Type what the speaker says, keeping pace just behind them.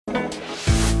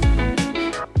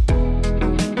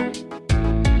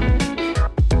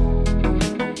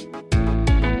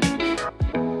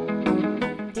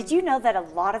you know that a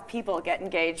lot of people get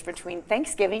engaged between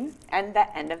Thanksgiving and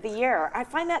the end of the year? I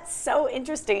find that so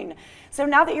interesting. So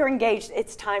now that you're engaged,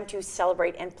 it's time to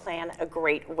celebrate and plan a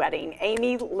great wedding.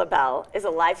 Amy LaBelle is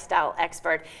a lifestyle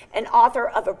expert and author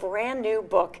of a brand new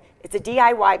book. It's a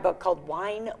DIY book called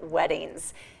Wine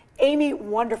Weddings. Amy,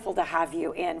 wonderful to have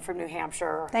you in from New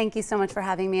Hampshire. Thank you so much for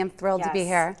having me. I'm thrilled to be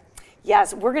here.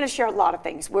 Yes, we're going to share a lot of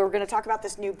things. We're going to talk about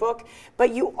this new book,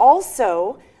 but you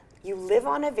also, you live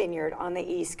on a vineyard on the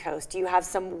East Coast. You have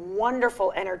some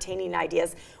wonderful entertaining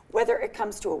ideas, whether it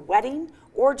comes to a wedding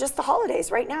or just the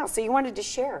holidays right now. So you wanted to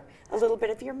share a little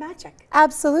bit of your magic.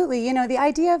 Absolutely. You know, the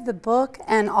idea of the book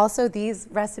and also these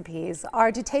recipes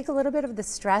are to take a little bit of the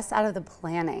stress out of the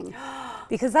planning.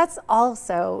 Because that's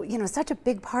also, you know, such a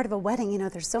big part of a wedding. You know,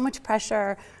 there's so much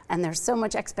pressure and there's so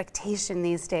much expectation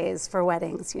these days for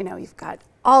weddings. You know, you've got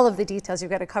all of the details you've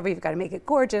got to cover, you've got to make it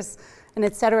gorgeous, and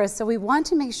et cetera. So we want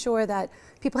to make sure that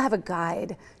people have a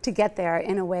guide to get there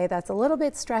in a way that's a little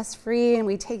bit stress-free, and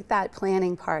we take that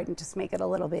planning part and just make it a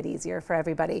little bit easier for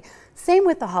everybody. Same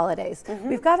with the holidays.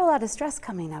 We've got a lot of stress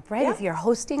coming up, right? Yeah. If you're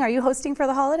hosting, are you hosting for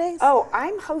the holidays? Oh,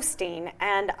 I'm hosting,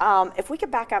 and if we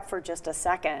could back up for just a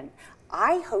second,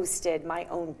 I hosted my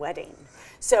own wedding.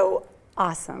 So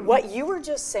awesome. What you were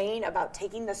just saying about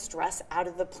taking the stress out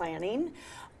of the planning,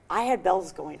 I had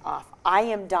bells going off. I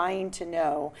am dying to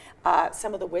know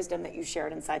some of the wisdom that you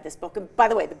shared inside this book. And by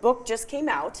the way, the book just came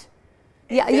out.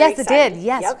 Yeah, Very yes, exciting. it did.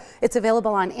 Yes, Yep. It's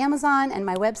available on Amazon and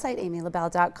my website,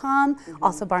 amylabelle.com,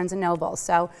 also Barnes & Noble.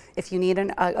 So if you need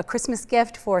a Christmas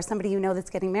gift for somebody you know that's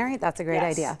getting married, that's a great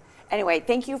idea. Anyway,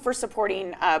 thank you for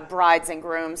supporting brides and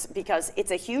grooms, because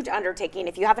it's a huge undertaking.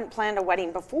 If you haven't planned a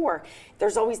wedding before,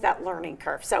 there's always that learning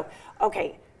curve. So,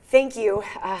 okay. Thank you.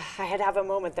 I had to have a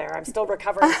moment there. I'm still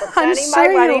recovering from planning my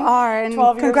wedding. I'm sure you are, and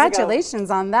 12 years congratulations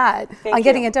ago. on that, Thank on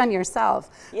getting you. it done yourself.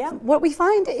 Yeah. What we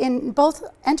find in both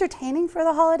entertaining for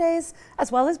the holidays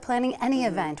as well as planning any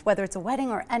event, whether it's a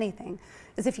wedding or anything,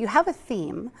 is if you have a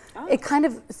theme, it kind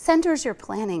of centers your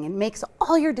planning and makes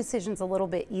all your decisions a little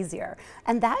bit easier.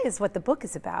 And that is what the book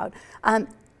is about.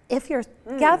 If you're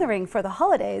gathering for the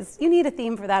holidays, you need a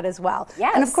theme for that as well.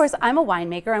 Yes. And of course, I'm a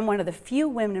winemaker. I'm one of the few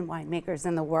women winemakers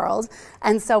in the world.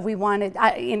 And so we wanted,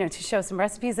 you know, to show some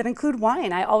recipes that include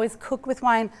wine. I always cook with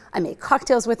wine, I make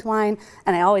cocktails with wine,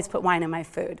 and I always put wine in my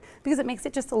food because it makes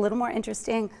it just a little more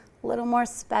interesting, a little more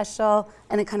special,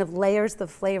 and it kind of layers the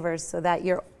flavors so that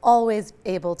you're always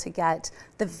able to get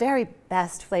the very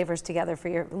best flavors together for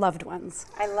your loved ones.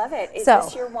 I love it. Is So,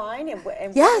 this your wine?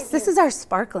 And yes, this is our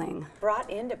sparkling. Brought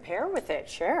in to pair with it,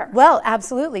 sure. Well,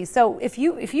 absolutely. So if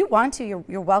you want to,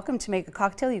 you're welcome to make a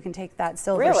cocktail. You can take that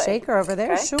silver shaker over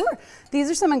there. Okay. Sure.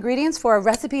 These are some ingredients for a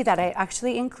recipe that I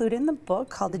actually include in the book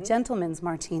called the Gentleman's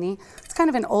Martini. It's kind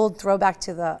of an old throwback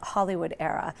to the Hollywood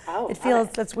era. Oh, it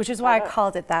feels, which is why I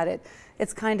called it that.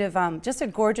 It's kind of just a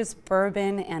gorgeous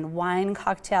bourbon and wine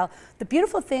cocktail. The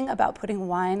beautiful thing about putting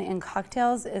wine in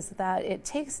cocktails is that it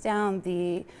takes down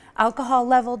the alcohol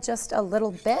level just a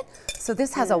little bit. So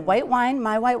this has a white wine.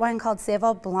 My white wine called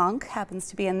Sauvignon Blanc happens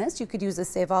to be in this. You could use a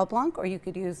Sauvignon Blanc or you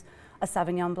could use a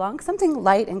Sauvignon Blanc. Something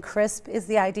light and crisp is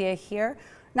the idea here.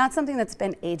 Not something that's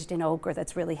been aged in oak or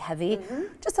that's really heavy.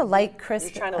 Just a light,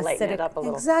 crisp, You're trying to lighten it up a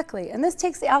little. Exactly. And this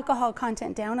takes the alcohol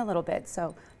content down a little bit.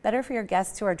 So better for your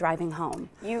guests who are driving home.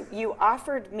 You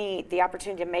offered me the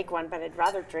opportunity to make one, but I'd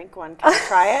rather drink one. Can I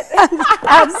try it?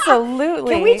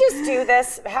 Absolutely. Can we just do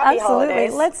this? Happy Absolutely.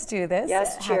 holidays. Let's do this.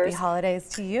 Yes, Happy cheers. holidays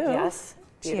to you. Yes.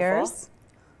 Cheers.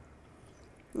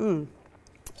 Oh,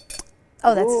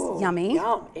 that's yummy.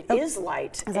 Yum. It is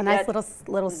light. There's a nice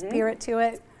little spirit to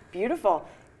it. Beautiful.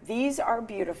 These are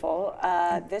beautiful.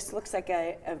 This looks like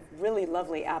a really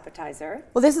lovely appetizer.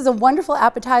 Well, this is a wonderful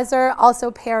appetizer,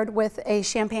 also paired with a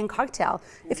champagne cocktail.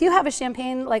 If you have a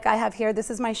champagne like I have here,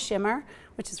 this is my shimmer,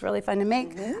 which is really fun to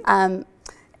make.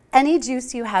 Any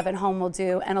juice you have at home will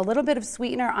do, and a little bit of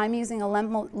sweetener. I'm using a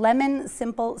lemon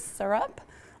simple syrup,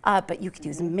 but you could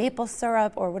use maple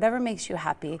syrup or whatever makes you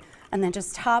happy. And then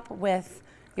just top with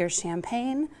your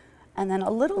champagne, and then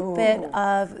a little bit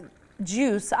of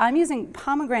juice. I'm using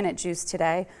pomegranate juice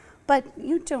today, but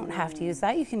you don't have to use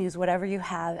that. You can use whatever you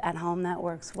have at home that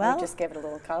works well. We just give it a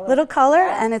little color. Little color,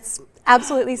 and it's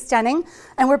absolutely stunning.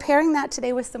 And we're pairing that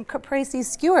today with some caprese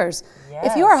skewers.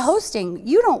 If you are hosting,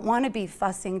 you don't want to be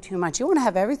fussing too much. You want to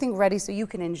have everything ready so you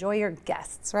can enjoy your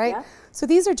guests, right? Yeah. So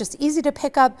these are just easy to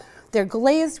pick up. They're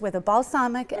glazed with a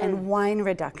balsamic and wine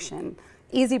reduction.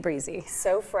 Easy breezy.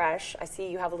 So fresh. I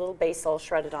see you have a little basil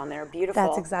shredded on there. Beautiful.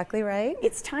 That's exactly right.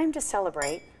 It's time to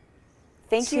celebrate.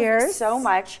 Thank Cheers. you so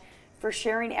much for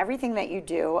sharing everything that you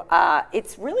do.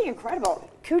 It's really incredible.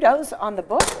 Kudos on the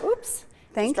book. Oops.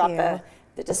 Thank Just you. dropped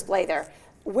the display there.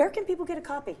 Where can people get a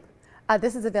copy?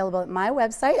 This is available at my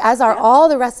website, as are all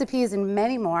the recipes and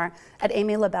many more at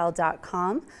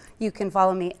amylabelle.com. You can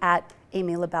follow me at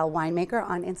Amy LaBelle Winemaker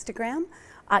on Instagram.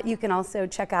 You can also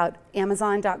check out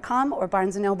Amazon.com or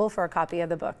Barnes & Noble for a copy of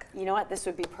the book. You know what? This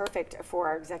would be perfect for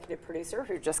our executive producer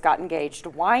who just got engaged.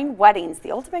 Wine Weddings,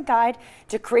 the ultimate guide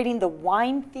to creating the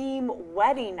wine theme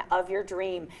wedding of your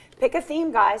dream. Pick a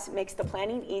theme, guys. Makes the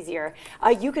planning easier.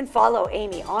 You can follow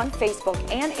Amy on Facebook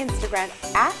and Instagram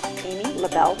at Amy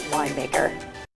LaBelle Winemaker.